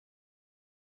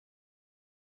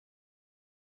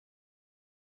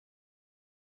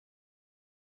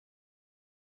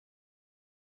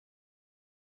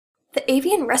The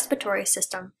avian respiratory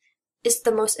system is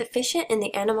the most efficient in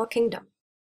the animal kingdom.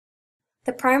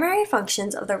 The primary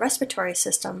functions of the respiratory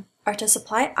system are to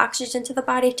supply oxygen to the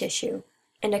body tissue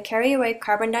and to carry away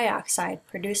carbon dioxide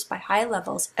produced by high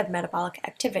levels of metabolic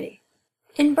activity.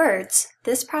 In birds,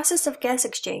 this process of gas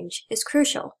exchange is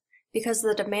crucial because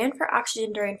the demand for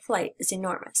oxygen during flight is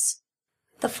enormous.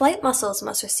 The flight muscles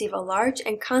must receive a large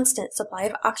and constant supply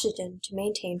of oxygen to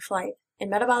maintain flight, and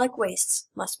metabolic wastes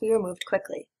must be removed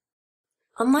quickly.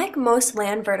 Unlike most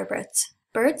land vertebrates,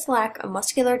 birds lack a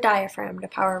muscular diaphragm to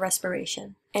power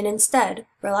respiration, and instead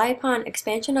rely upon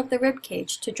expansion of the rib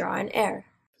cage to draw in air.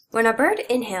 When a bird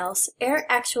inhales, air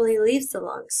actually leaves the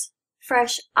lungs.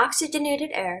 Fresh,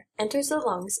 oxygenated air enters the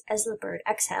lungs as the bird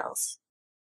exhales.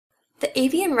 The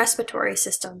avian respiratory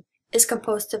system is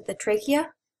composed of the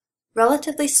trachea,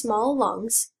 relatively small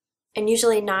lungs, and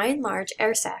usually 9 large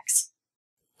air sacs.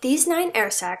 These 9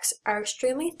 air sacs are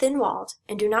extremely thin-walled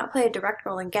and do not play a direct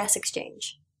role in gas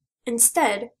exchange.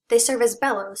 Instead, they serve as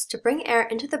bellows to bring air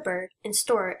into the bird and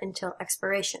store it until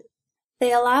expiration.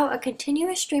 They allow a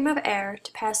continuous stream of air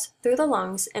to pass through the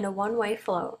lungs in a one-way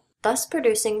flow, thus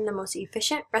producing the most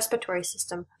efficient respiratory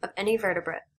system of any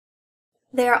vertebrate.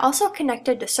 They are also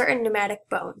connected to certain pneumatic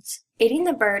bones, aiding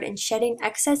the bird in shedding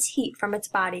excess heat from its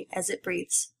body as it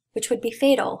breathes, which would be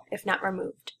fatal if not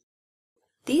removed.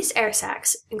 These air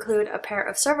sacs include a pair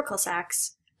of cervical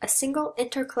sacs, a single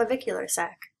interclavicular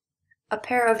sac, a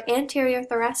pair of anterior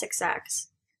thoracic sacs,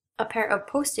 a pair of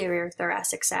posterior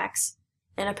thoracic sacs,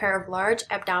 and a pair of large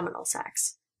abdominal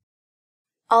sacs.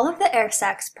 All of the air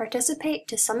sacs participate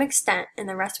to some extent in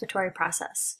the respiratory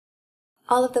process.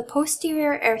 All of the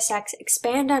posterior air sacs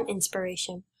expand on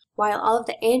inspiration, while all of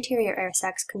the anterior air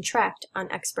sacs contract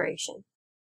on expiration.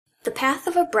 The path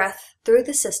of a breath through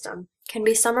the system can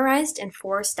be summarized in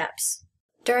 4 steps.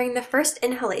 During the first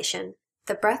inhalation,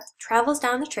 the breath travels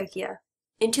down the trachea,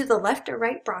 into the left or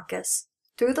right bronchus,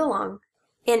 through the lung,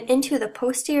 and into the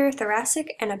posterior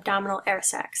thoracic and abdominal air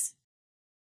sacs.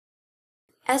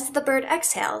 As the bird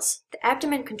exhales, the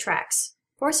abdomen contracts,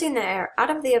 forcing the air out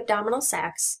of the abdominal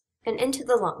sacs and into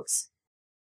the lungs.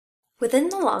 Within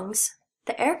the lungs,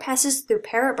 the air passes through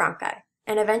parabronchi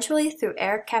and eventually through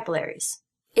air-capillaries.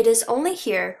 It is only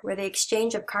here where the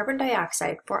exchange of carbon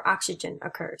dioxide for oxygen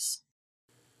occurs.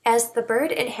 As the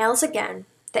bird inhales again,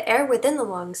 the air within the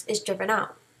lungs is driven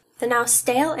out. The now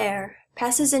stale air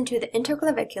passes into the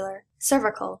interclavicular,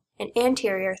 cervical, and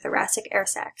anterior thoracic air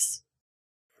sacs.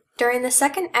 During the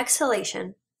second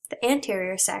exhalation, the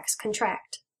anterior sacs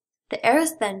contract. The air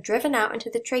is then driven out into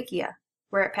the trachea,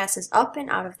 where it passes up and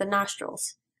out of the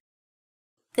nostrils.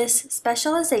 This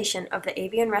specialization of the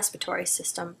avian respiratory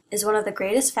system is one of the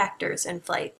greatest factors in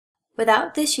flight.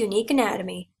 Without this unique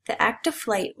anatomy, the act of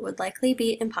flight would likely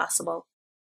be impossible.